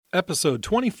Episode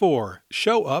 24,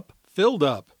 Show Up, Filled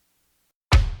Up.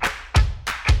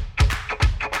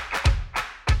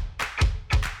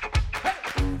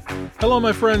 Hello,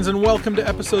 my friends, and welcome to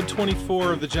episode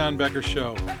 24 of The John Becker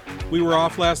Show. We were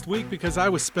off last week because I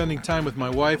was spending time with my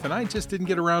wife, and I just didn't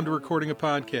get around to recording a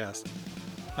podcast.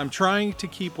 I'm trying to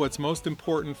keep what's most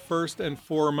important first and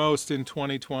foremost in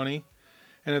 2020,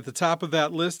 and at the top of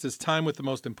that list is time with the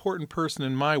most important person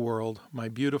in my world, my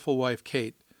beautiful wife,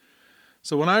 Kate.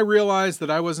 So when I realized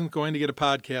that I wasn't going to get a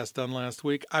podcast done last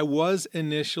week, I was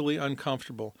initially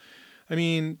uncomfortable. I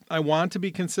mean, I want to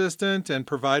be consistent and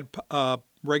provide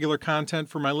regular content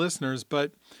for my listeners,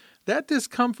 but that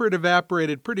discomfort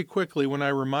evaporated pretty quickly when I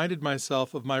reminded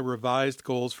myself of my revised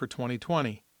goals for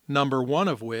 2020, number one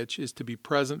of which is to be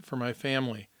present for my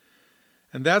family.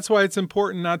 And that's why it's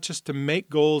important not just to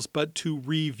make goals, but to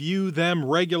review them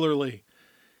regularly.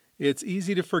 It's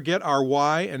easy to forget our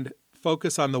why and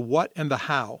focus on the what and the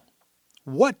how.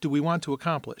 What do we want to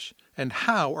accomplish? And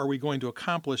how are we going to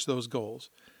accomplish those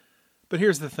goals? But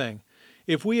here's the thing.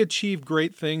 If we achieve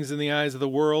great things in the eyes of the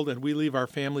world and we leave our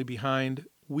family behind,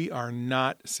 we are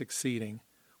not succeeding.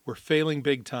 We're failing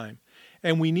big time.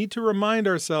 And we need to remind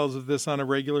ourselves of this on a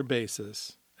regular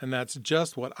basis. And that's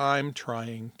just what I'm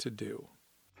trying to do.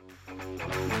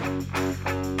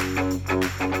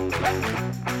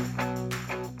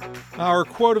 Our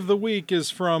quote of the week is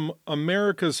from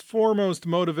America's foremost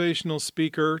motivational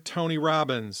speaker, Tony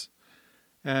Robbins.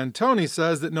 And Tony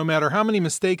says that no matter how many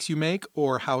mistakes you make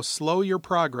or how slow your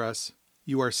progress,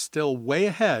 you are still way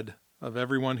ahead of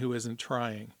everyone who isn't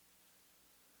trying.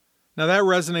 Now that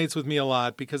resonates with me a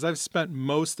lot because I've spent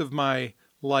most of my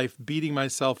life beating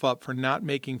myself up for not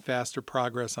making faster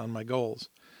progress on my goals.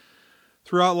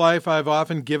 Throughout life, I've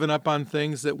often given up on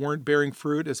things that weren't bearing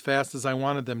fruit as fast as I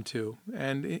wanted them to.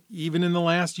 And even in the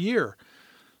last year,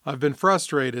 I've been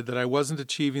frustrated that I wasn't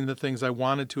achieving the things I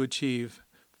wanted to achieve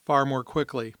far more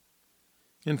quickly.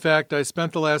 In fact, I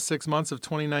spent the last 6 months of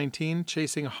 2019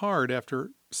 chasing hard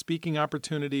after speaking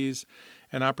opportunities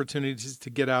and opportunities to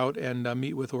get out and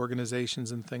meet with organizations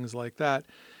and things like that.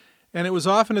 And it was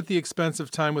often at the expense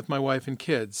of time with my wife and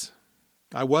kids.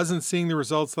 I wasn't seeing the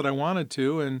results that I wanted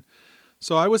to, and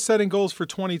so I was setting goals for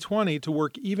 2020 to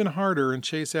work even harder and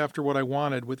chase after what I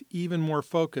wanted with even more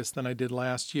focus than I did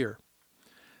last year.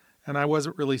 And I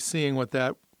wasn't really seeing what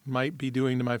that might be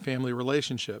doing to my family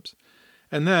relationships.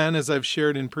 And then, as I've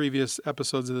shared in previous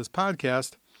episodes of this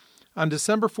podcast, on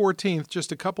December 14th,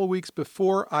 just a couple weeks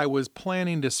before I was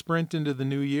planning to sprint into the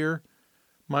new year,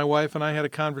 my wife and I had a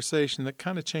conversation that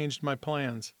kind of changed my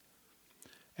plans.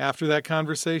 After that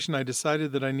conversation, I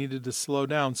decided that I needed to slow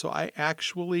down, so I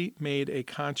actually made a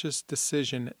conscious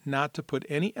decision not to put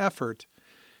any effort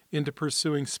into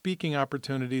pursuing speaking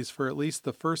opportunities for at least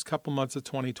the first couple months of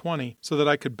 2020 so that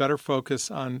I could better focus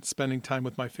on spending time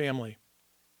with my family.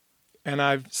 And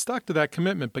I've stuck to that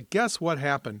commitment, but guess what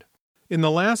happened? In the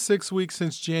last 6 weeks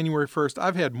since January 1st,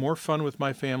 I've had more fun with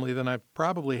my family than I've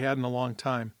probably had in a long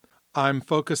time. I'm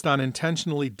focused on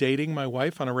intentionally dating my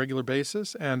wife on a regular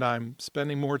basis, and I'm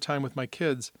spending more time with my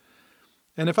kids.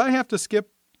 And if I have to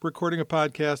skip recording a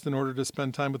podcast in order to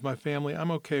spend time with my family,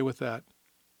 I'm okay with that.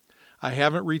 I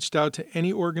haven't reached out to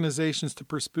any organizations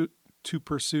to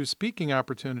pursue speaking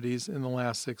opportunities in the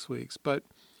last 6 weeks, but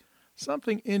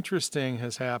something interesting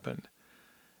has happened.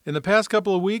 In the past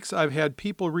couple of weeks, I've had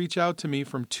people reach out to me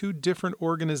from 2 different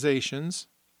organizations,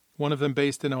 one of them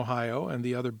based in Ohio and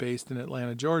the other based in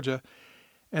Atlanta, Georgia,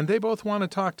 and they both want to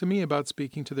talk to me about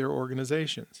speaking to their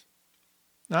organizations.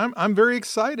 Now, I'm very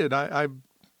excited. I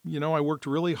worked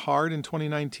really hard in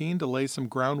 2019 to lay some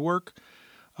groundwork,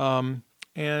 and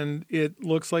it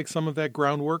looks like some of that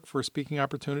groundwork for speaking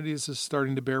opportunities is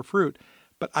starting to bear fruit.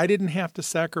 But I didn't have to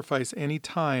sacrifice any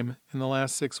time in the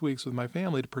last 6 weeks with my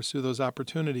family to pursue those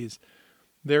opportunities.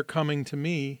 They're coming to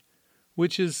me,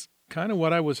 which is kind of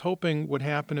what I was hoping would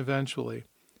happen eventually.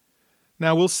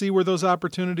 Now, we'll see where those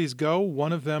opportunities go.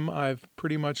 One of them I've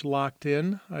pretty much locked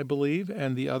in, I believe,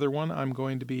 and the other one I'm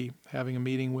going to be having a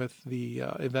meeting with the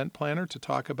event planner to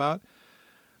talk about.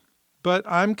 But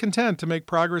I'm content to make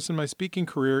progress in my speaking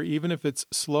career, even if it's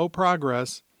slow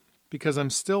progress, because I'm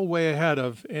still way ahead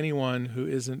of anyone who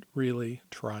isn't really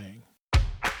trying.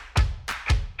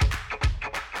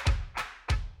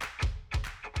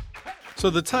 So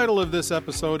the title of this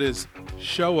episode is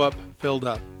Show Up, Filled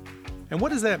Up. And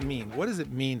what does that mean? What does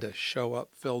it mean to show up,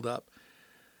 filled up?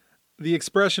 The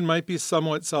expression might be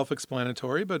somewhat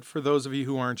self-explanatory, but for those of you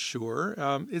who aren't sure,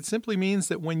 it simply means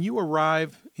that when you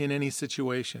arrive in any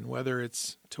situation, whether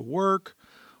it's to work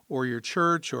or your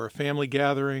church or a family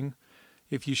gathering,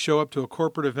 if you show up to a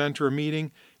corporate event or a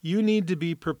meeting, you need to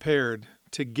be prepared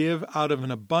to give out of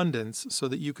an abundance so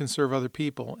that you can serve other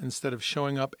people instead of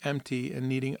showing up empty and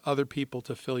needing other people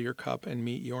to fill your cup and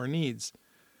meet your needs.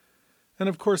 And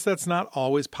of course, that's not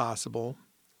always possible.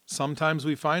 Sometimes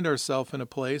we find ourselves in a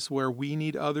place where we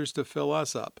need others to fill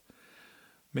us up.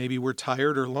 Maybe we're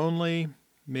tired or lonely.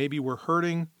 Maybe we're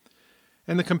hurting.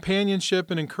 And the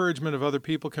companionship and encouragement of other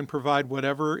people can provide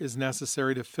whatever is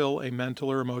necessary to fill a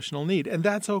mental or emotional need. And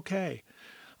that's okay.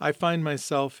 I find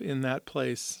myself in that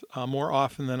place more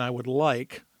often than I would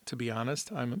like, to be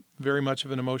honest. I'm very much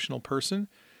of an emotional person.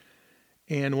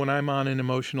 And when I'm on an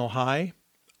emotional high,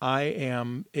 I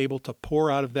am able to pour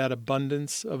out of that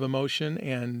abundance of emotion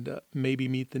and maybe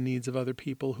meet the needs of other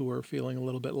people who are feeling a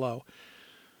little bit low.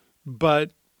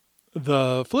 But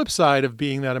the flip side of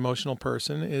being that emotional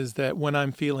person is that when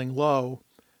I'm feeling low,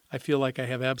 I feel like I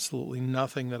have absolutely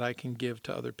nothing that I can give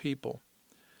to other people.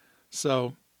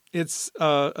 So it's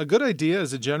a good idea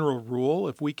as a general rule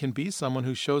if we can be someone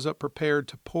who shows up prepared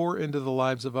to pour into the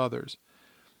lives of others.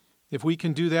 If we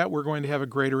can do that, we're going to have a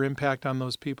greater impact on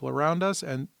those people around us,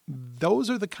 and those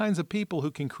are the kinds of people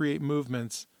who can create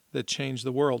movements that change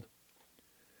the world.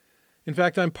 In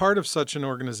fact, I'm part of such an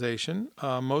organization.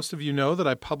 Most of you know that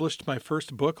I published my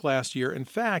first book last year. In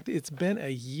fact, it's been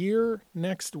a year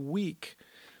next week.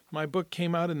 My book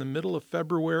came out in the middle of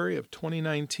February of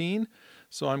 2019,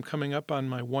 so I'm coming up on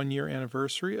my 1-year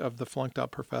anniversary of The Flunked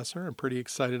Out Professor. I'm pretty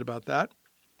excited about that.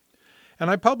 And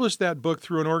I published that book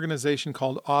through an organization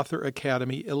called Author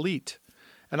Academy Elite.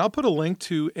 And I'll put a link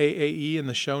to AAE in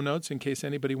the show notes in case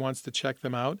anybody wants to check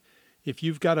them out. If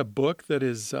you've got a book that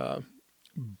is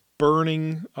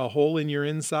burning a hole in your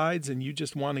insides and you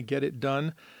just want to get it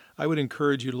done, I would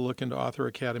encourage you to look into Author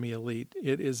Academy Elite.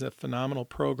 It is a phenomenal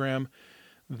program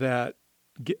that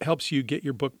helps you get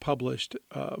your book published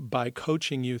by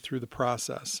coaching you through the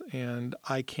process. And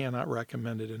I cannot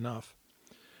recommend it enough.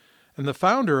 And the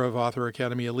founder of Author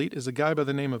Academy Elite is a guy by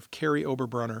the name of Kerry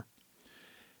Oberbrunner.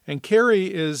 And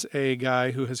Kerry is a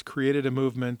guy who has created a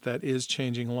movement that is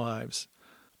changing lives.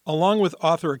 Along with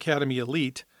Author Academy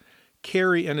Elite,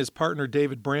 Kerry and his partner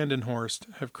David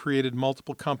Brandenhorst have created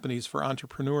multiple companies for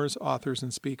entrepreneurs, authors,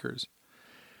 and speakers.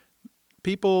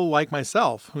 People like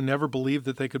myself who never believed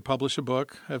that they could publish a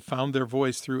book have found their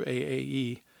voice through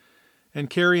AAE. And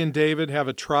Kerry and David have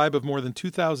a tribe of more than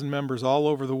 2,000 members all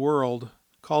over the world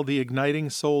called the Igniting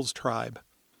Souls Tribe,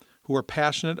 who are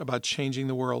passionate about changing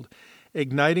the world.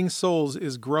 Igniting Souls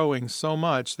is growing so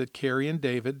much that Kerry and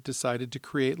David decided to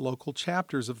create local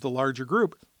chapters of the larger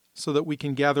group so that we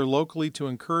can gather locally to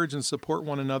encourage and support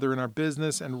one another in our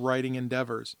business and writing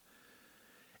endeavors.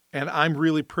 And I'm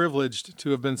really privileged to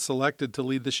have been selected to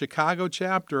lead the Chicago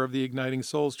chapter of the Igniting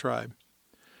Souls Tribe.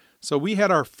 So we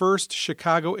had our first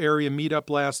Chicago area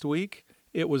meetup last week.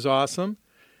 It was awesome.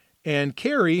 And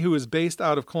Kerry, who is based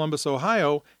out of Columbus,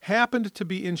 Ohio, happened to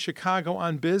be in Chicago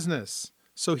on business.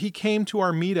 So he came to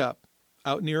our meetup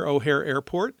out near O'Hare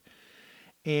Airport,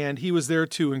 and he was there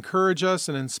to encourage us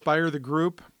and inspire the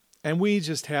group, and we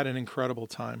just had an incredible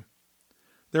time.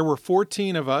 There were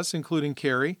 14 of us, including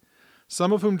Kerry,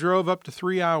 some of whom drove up to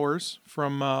 3 hours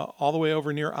from all the way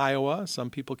over near Iowa. Some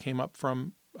people came up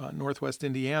from northwest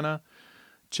Indiana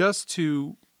just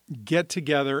to get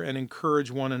together and encourage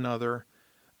one another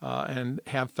and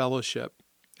have fellowship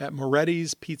at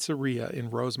Moretti's Pizzeria in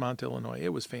Rosemont, Illinois.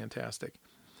 It was fantastic.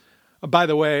 By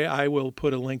the way, I will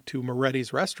put a link to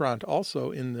Moretti's restaurant also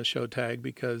in the show tag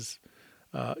because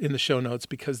in the show notes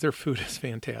because their food is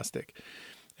fantastic.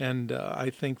 And I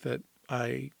think that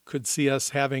I could see us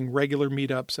having regular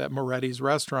meetups at Moretti's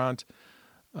restaurant.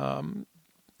 Of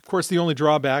course, the only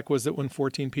drawback was that when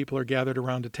 14 people are gathered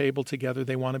around a table together,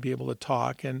 they want to be able to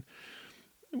talk. And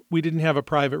we didn't have a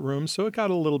private room, so it got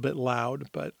a little bit loud.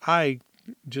 But I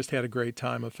just had a great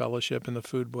time of fellowship, and the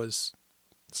food was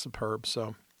superb.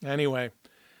 So anyway,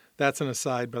 that's an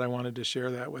aside, but I wanted to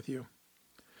share that with you.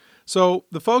 So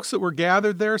the folks that were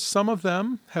gathered there, some of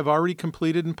them have already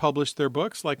completed and published their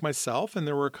books, like myself, and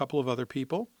there were a couple of other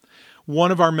people.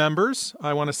 One of our members,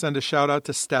 I want to send a shout out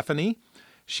to Stephanie.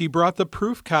 She brought the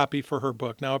proof copy for her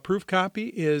book. Now, a proof copy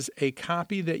is a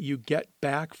copy that you get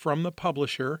back from the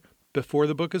publisher before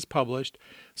the book is published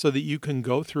so that you can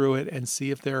go through it and see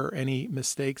if there are any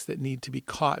mistakes that need to be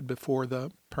caught before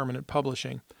the permanent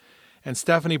publishing. And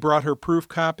Stephanie brought her proof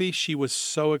copy. She was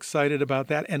so excited about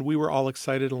that, and we were all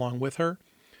excited along with her.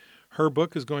 Her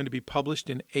book is going to be published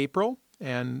in April,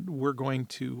 and we're going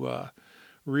to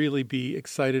really be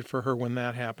excited for her when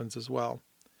that happens as well.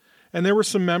 And there were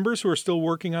some members who are still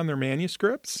working on their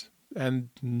manuscripts, and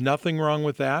nothing wrong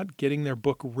with that, getting their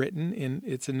book written in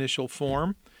its initial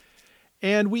form.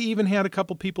 And we even had a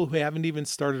couple people who haven't even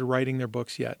started writing their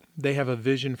books yet. They have a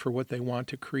vision for what they want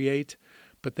to create,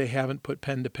 but they haven't put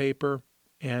pen to paper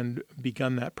and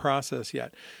begun that process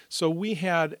yet. So we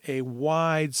had a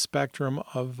wide spectrum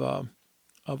of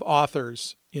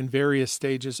authors in various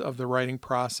stages of the writing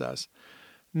process.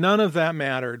 None of that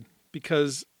mattered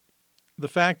because the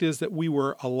fact is that we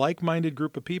were a like-minded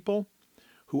group of people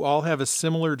who all have a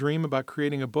similar dream about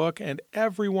creating a book, and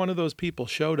every one of those people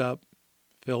showed up,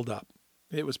 filled up.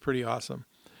 It was pretty awesome.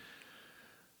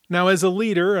 Now, as a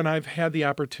leader, and I've had the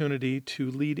opportunity to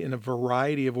lead in a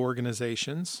variety of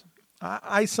organizations,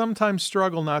 I sometimes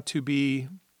struggle not to be,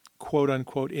 quote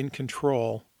unquote, in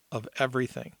control of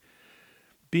everything.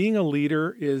 Being a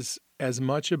leader is as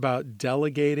much about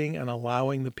delegating and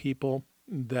allowing the people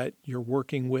that you're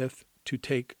working with to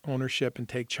take ownership and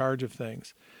take charge of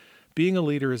things. Being a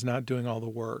leader is not doing all the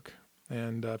work.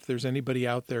 And if there's anybody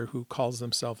out there who calls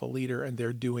themselves a leader and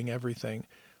they're doing everything,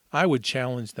 I would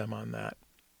challenge them on that,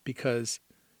 because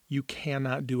you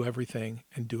cannot do everything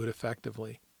and do it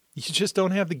effectively. You just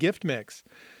don't have the gift mix.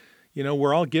 You know,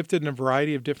 we're all gifted in a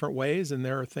variety of different ways, and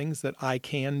there are things that I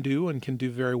can do and can do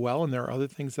very well, and there are other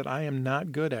things that I am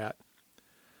not good at.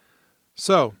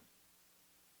 So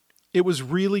it was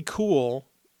really cool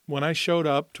when I showed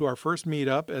up to our first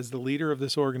meetup as the leader of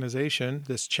this organization,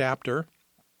 this chapter,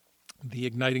 the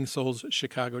Igniting Souls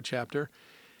Chicago chapter,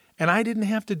 and I didn't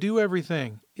have to do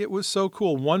everything. It was so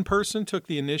cool. One person took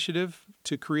the initiative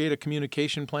to create a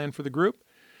communication plan for the group.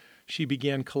 She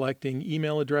began collecting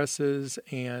email addresses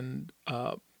and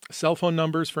cell phone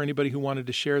numbers for anybody who wanted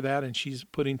to share that, and she's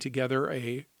putting together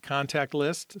a contact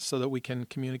list so that we can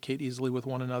communicate easily with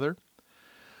one another.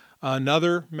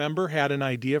 Another member had an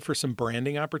idea for some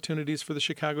branding opportunities for the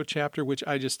Chicago chapter, which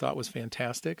I just thought was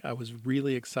fantastic. I was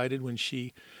really excited when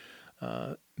she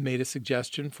made a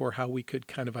suggestion for how we could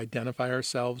kind of identify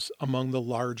ourselves among the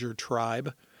larger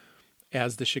tribe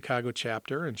as the Chicago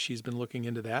chapter, and she's been looking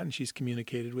into that, and she's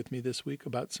communicated with me this week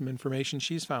about some information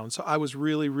she's found. So I was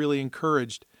really, really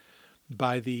encouraged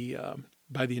by the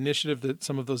initiative that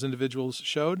some of those individuals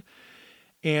showed.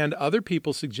 And other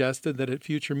people suggested that at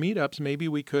future meetups, maybe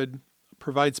we could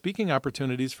provide speaking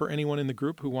opportunities for anyone in the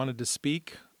group who wanted to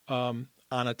speak on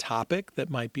a topic that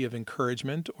might be of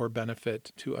encouragement or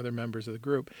benefit to other members of the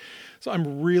group. So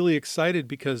I'm really excited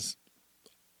because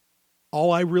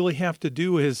all I really have to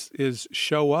do is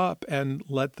show up and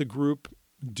let the group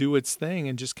do its thing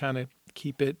and just kind of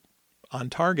keep it on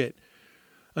target.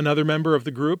 Another member of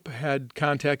the group had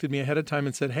contacted me ahead of time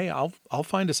and said, hey, I'll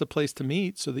find us a place to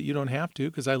meet so that you don't have to,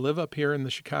 because I live up here in the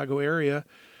Chicago area.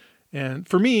 And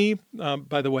for me,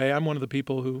 by the way, I'm one of the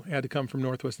people who had to come from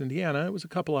Northwest Indiana. It was a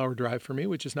couple-hour drive for me,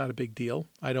 which is not a big deal.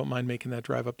 I don't mind making that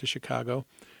drive up to Chicago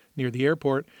near the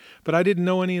airport. But I didn't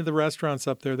know any of the restaurants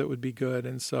up there that would be good.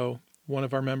 And so one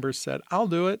of our members said, I'll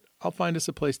do it. I'll find us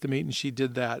a place to meet. And she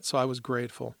did that. So I was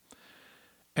grateful.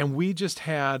 And we just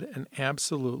had an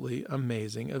absolutely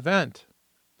amazing event.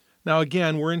 Now,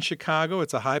 again, we're in Chicago.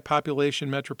 It's a high population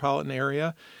metropolitan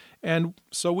area. And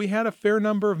so we had a fair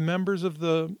number of members of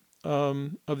the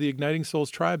Igniting Souls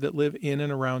tribe that live in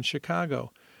and around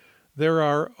Chicago. There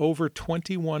are over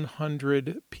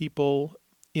 2,100 people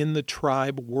in the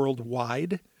tribe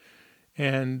worldwide.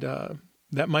 And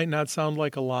that might not sound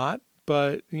like a lot,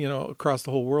 but, you know, across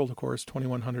the whole world, of course,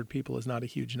 2,100 people is not a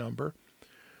huge number.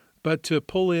 But to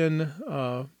pull in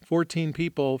 14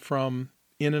 people from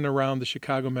in and around the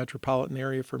Chicago metropolitan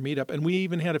area for meetup, and we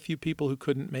even had a few people who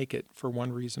couldn't make it for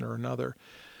one reason or another.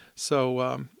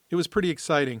 So it was pretty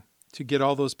exciting to get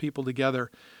all those people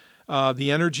together. The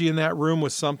energy in that room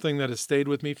was something that has stayed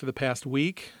with me for the past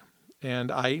week,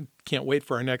 and I can't wait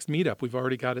for our next meetup. We've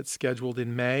already got it scheduled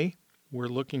in May. We're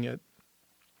looking at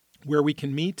where we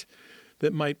can meet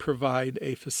that might provide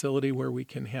a facility where we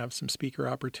can have some speaker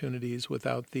opportunities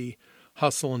without the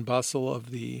hustle and bustle of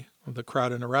the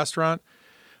crowd in a restaurant.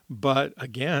 But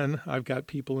again, I've got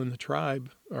people in the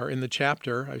tribe, or in the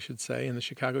chapter, I should say, in the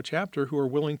Chicago chapter, who are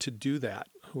willing to do that,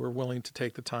 who are willing to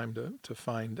take the time to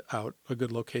find out a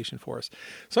good location for us.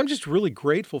 So I'm just really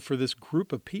grateful for this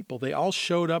group of people. They all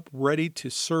showed up ready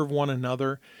to serve one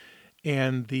another,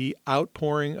 and the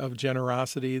outpouring of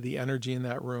generosity, the energy in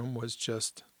that room was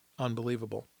just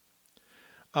unbelievable.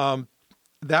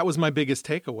 That was my biggest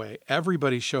takeaway.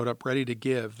 Everybody showed up ready to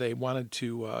give. They wanted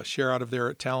to share out of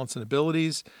their talents and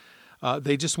abilities.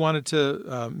 They just wanted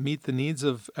to meet the needs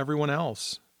of everyone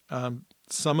else.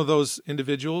 Some of those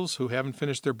individuals who haven't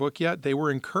finished their book yet, they were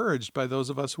encouraged by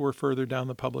those of us who were further down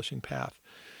the publishing path.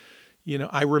 You know,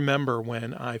 I remember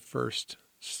when I first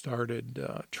started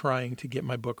trying to get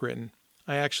my book written.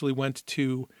 I actually went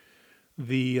to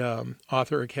the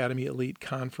Author Academy Elite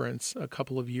Conference a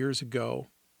couple of years ago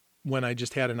when I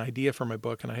just had an idea for my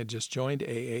book and I had just joined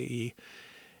AAE.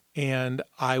 And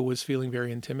I was feeling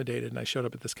very intimidated. And I showed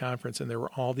up at this conference and there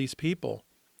were all these people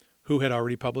who had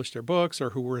already published their books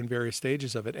or who were in various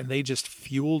stages of it. And they just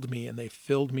fueled me and they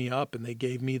filled me up and they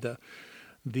gave me the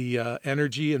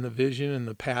energy and the vision and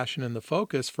the passion and the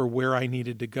focus for where I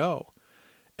needed to go.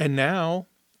 And now,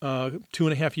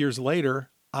 2.5 years later,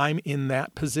 I'm in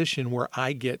that position where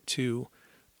I get to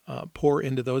pour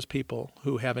into those people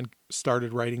who haven't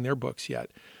started writing their books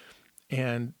yet.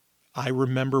 And I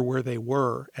remember where they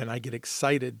were, and I get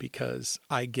excited because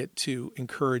I get to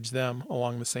encourage them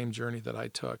along the same journey that I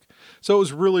took. So it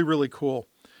was really, really cool.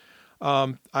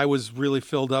 I was really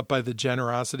filled up by the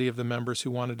generosity of the members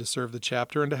who wanted to serve the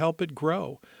chapter and to help it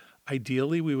grow.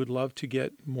 Ideally, we would love to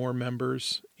get more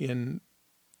members in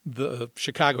the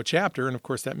Chicago chapter, and of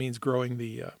course that means growing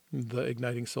the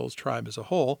Igniting Souls tribe as a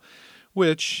whole,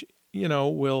 which,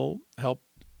 will help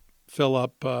fill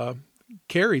up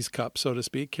Carrie's cup, so to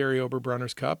speak, Carrie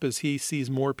Oberbrunner's cup, as he sees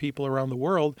more people around the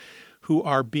world who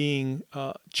are being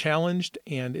challenged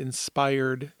and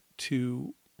inspired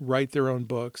to write their own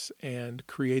books and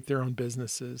create their own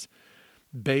businesses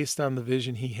based on the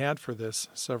vision he had for this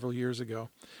several years ago.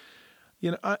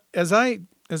 As I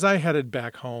headed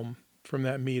back home from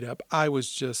that meetup, I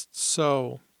was just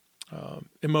so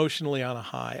emotionally on a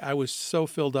high. I was so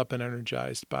filled up and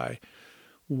energized by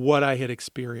what I had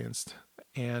experienced.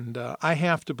 And I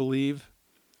have to believe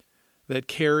that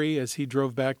Carrie, as he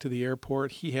drove back to the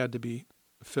airport, he had to be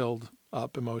filled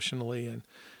up emotionally.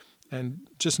 And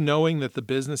just knowing that the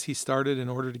business he started in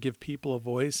order to give people a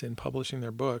voice in publishing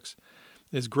their books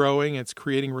is growing. It's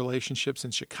creating relationships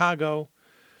in Chicago,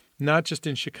 not just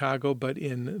in Chicago, but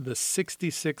in the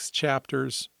 66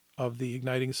 chapters of the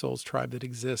Igniting Souls tribe that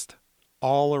exist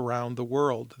all around the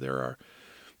world.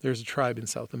 There's a tribe in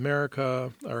South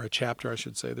America, or a chapter, I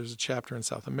should say. There's a chapter in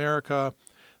South America.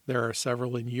 There are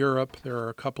several in Europe. There are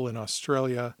a couple in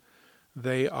Australia.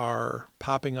 They are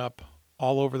popping up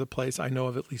all over the place. I know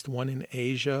of at least one in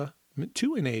Asia,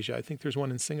 2 in Asia. I think there's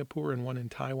one in Singapore and one in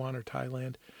Taiwan or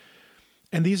Thailand.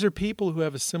 And these are people who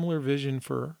have a similar vision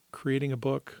for creating a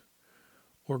book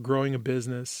or growing a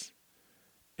business.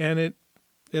 And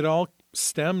it all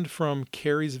stemmed from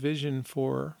Carrie's vision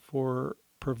for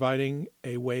providing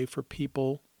a way for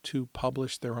people to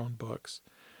publish their own books.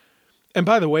 And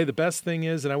by the way, the best thing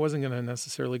is, and I wasn't going to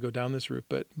necessarily go down this route,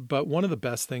 but one of the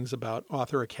best things about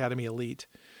Author Academy Elite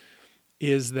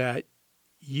is that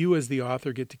you as the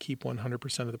author get to keep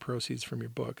 100% of the proceeds from your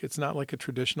book. It's not like a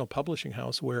traditional publishing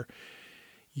house where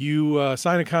you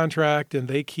sign a contract and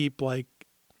they keep like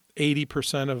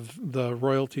 80% of the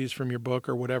royalties from your book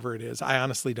or whatever it is. I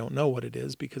honestly don't know what it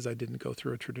is because I didn't go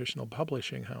through a traditional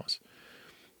publishing house.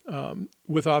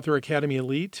 With Author Academy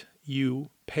Elite, you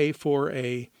pay for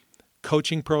a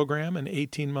coaching program, an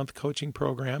 18-month coaching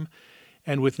program,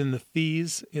 and within the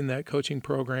fees in that coaching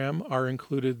program are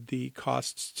included the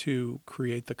costs to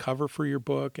create the cover for your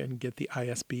book and get the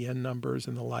ISBN numbers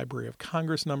and the Library of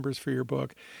Congress numbers for your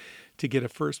book, to get a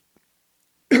first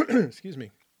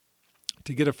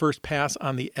to get a first pass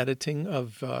on the editing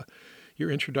of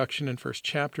your introduction and first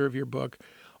chapter of your book.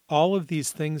 All of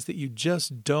these things that you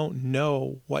just don't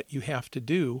know what you have to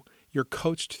do, you're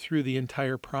coached through the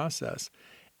entire process.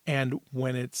 And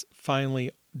when it's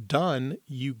finally done,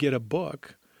 you get a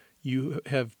book. You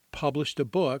have published a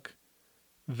book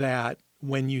that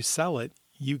when you sell it,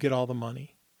 you get all the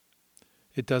money.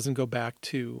 It doesn't go back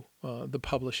to the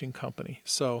publishing company.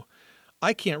 So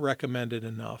I can't recommend it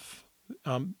enough.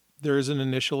 There is an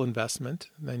initial investment,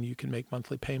 then you can make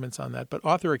monthly payments on that. But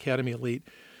Author Academy Elite,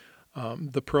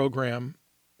 the program,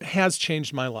 has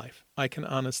changed my life. I can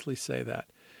honestly say that.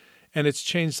 And it's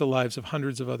changed the lives of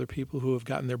hundreds of other people who have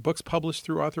gotten their books published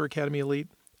through Author Academy Elite.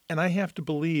 And I have to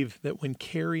believe that when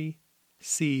Carrie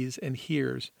sees and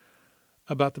hears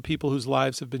about the people whose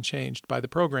lives have been changed by the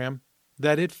program,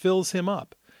 that it fills him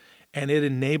up and it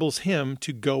enables him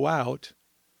to go out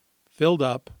filled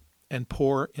up and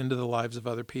pour into the lives of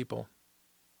other people.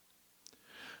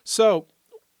 So,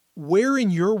 where in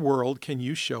your world can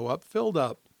you show up filled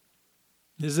up?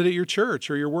 Is it at your church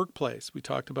or your workplace? We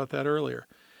talked about that earlier.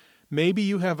 Maybe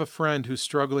you have a friend who's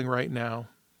struggling right now,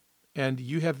 and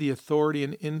you have the authority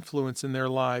and influence in their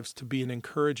lives to be an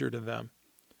encourager to them.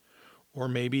 Or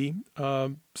maybe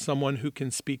someone who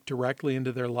can speak directly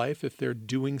into their life if they're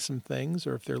doing some things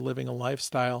or if they're living a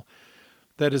lifestyle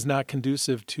that is not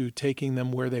conducive to taking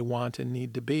them where they want and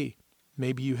need to be.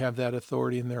 Maybe you have that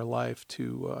authority in their life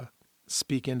to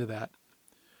speak into that.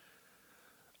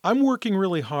 I'm working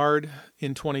really hard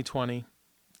in 2020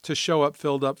 to show up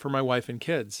filled up for my wife and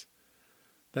kids.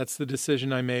 That's the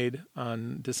decision I made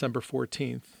on December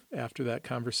 14th after that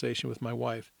conversation with my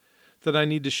wife, that I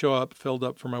need to show up filled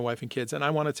up for my wife and kids. And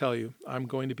I want to tell you, I'm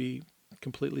going to be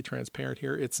completely transparent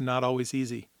here. It's not always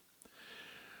easy.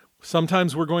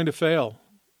 Sometimes we're going to fail.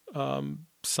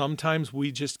 Sometimes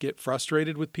we just get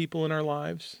frustrated with people in our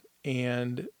lives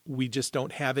and we just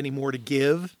don't have any more to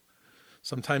give.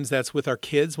 Sometimes that's with our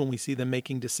kids when we see them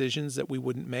making decisions that we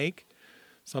wouldn't make.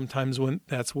 Sometimes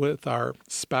that's with our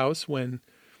spouse when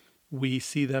we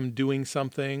see them doing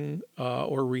something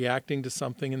or reacting to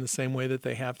something in the same way that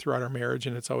they have throughout our marriage,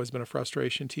 and it's always been a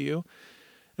frustration to you.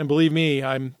 And believe me,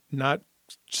 I'm not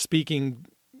speaking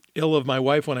ill of my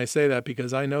wife when I say that,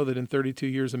 because I know that in 32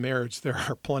 years of marriage, there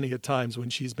are plenty of times when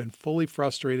she's been fully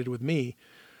frustrated with me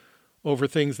over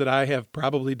things that I have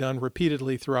probably done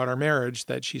repeatedly throughout our marriage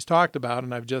that she's talked about,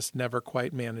 and I've just never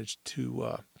quite managed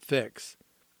to fix.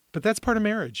 But that's part of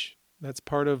marriage. That's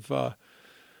part of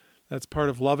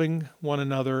loving one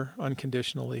another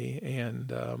unconditionally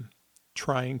and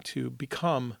trying to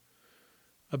become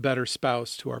a better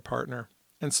spouse to our partner.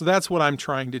 And so that's what I'm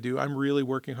trying to do. I'm really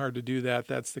working hard to do that.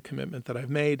 That's the commitment that I've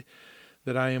made,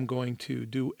 that I am going to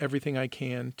do everything I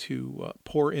can to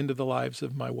pour into the lives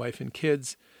of my wife and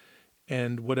kids.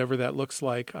 And whatever that looks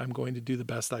like, I'm going to do the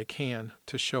best I can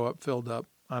to show up filled up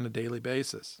on a daily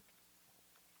basis.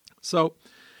 So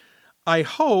I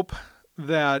hope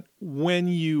that when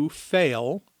you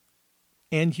fail,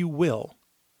 and you will,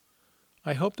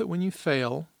 I hope that when you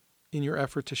fail in your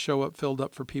effort to show up filled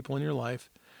up for people in your life,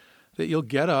 that you'll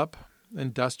get up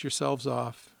and dust yourselves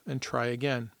off and try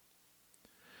again.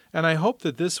 And I hope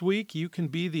that this week you can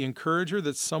be the encourager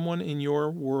that someone in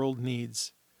your world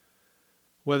needs,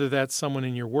 whether that's someone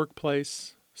in your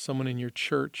workplace, someone in your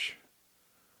church,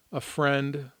 a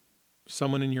friend,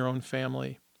 someone in your own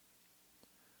family.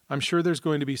 I'm sure there's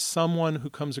going to be someone who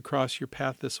comes across your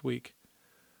path this week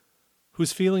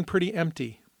who's feeling pretty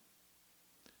empty.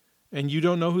 And you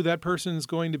don't know who that person is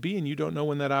going to be, and you don't know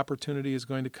when that opportunity is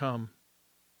going to come.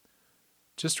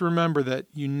 Just remember that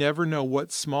you never know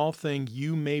what small thing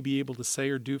you may be able to say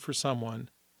or do for someone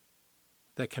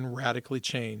that can radically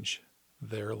change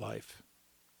their life.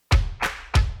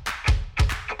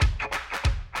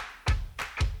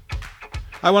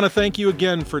 I want to thank you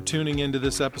again for tuning into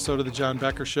this episode of The John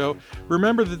Becker Show.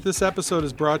 Remember that this episode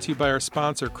is brought to you by our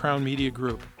sponsor, Crown Media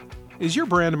Group. Is your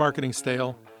brand marketing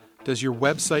stale? Does your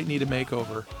website need a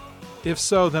makeover? If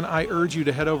so, then I urge you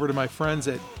to head over to my friends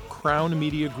at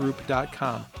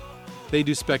crownmediagroup.com. They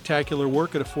do spectacular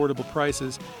work at affordable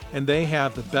prices, and they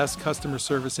have the best customer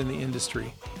service in the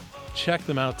industry. Check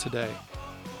them out today.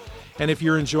 And if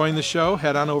you're enjoying the show,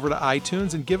 head on over to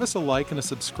iTunes and give us a like and a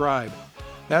subscribe.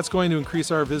 That's going to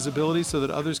increase our visibility so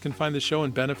that others can find the show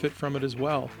and benefit from it as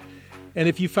well. And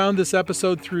if you found this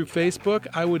episode through Facebook,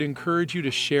 I would encourage you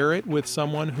to share it with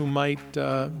someone who might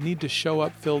need to show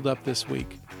up filled up this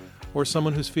week, or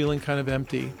someone who's feeling kind of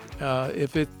empty.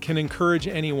 If it can encourage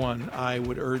anyone, I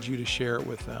would urge you to share it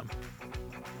with them.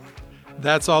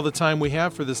 That's all the time we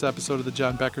have for this episode of The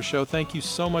John Becker Show. Thank you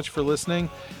so much for listening.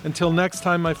 Until next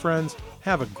time, my friends,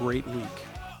 have a great week.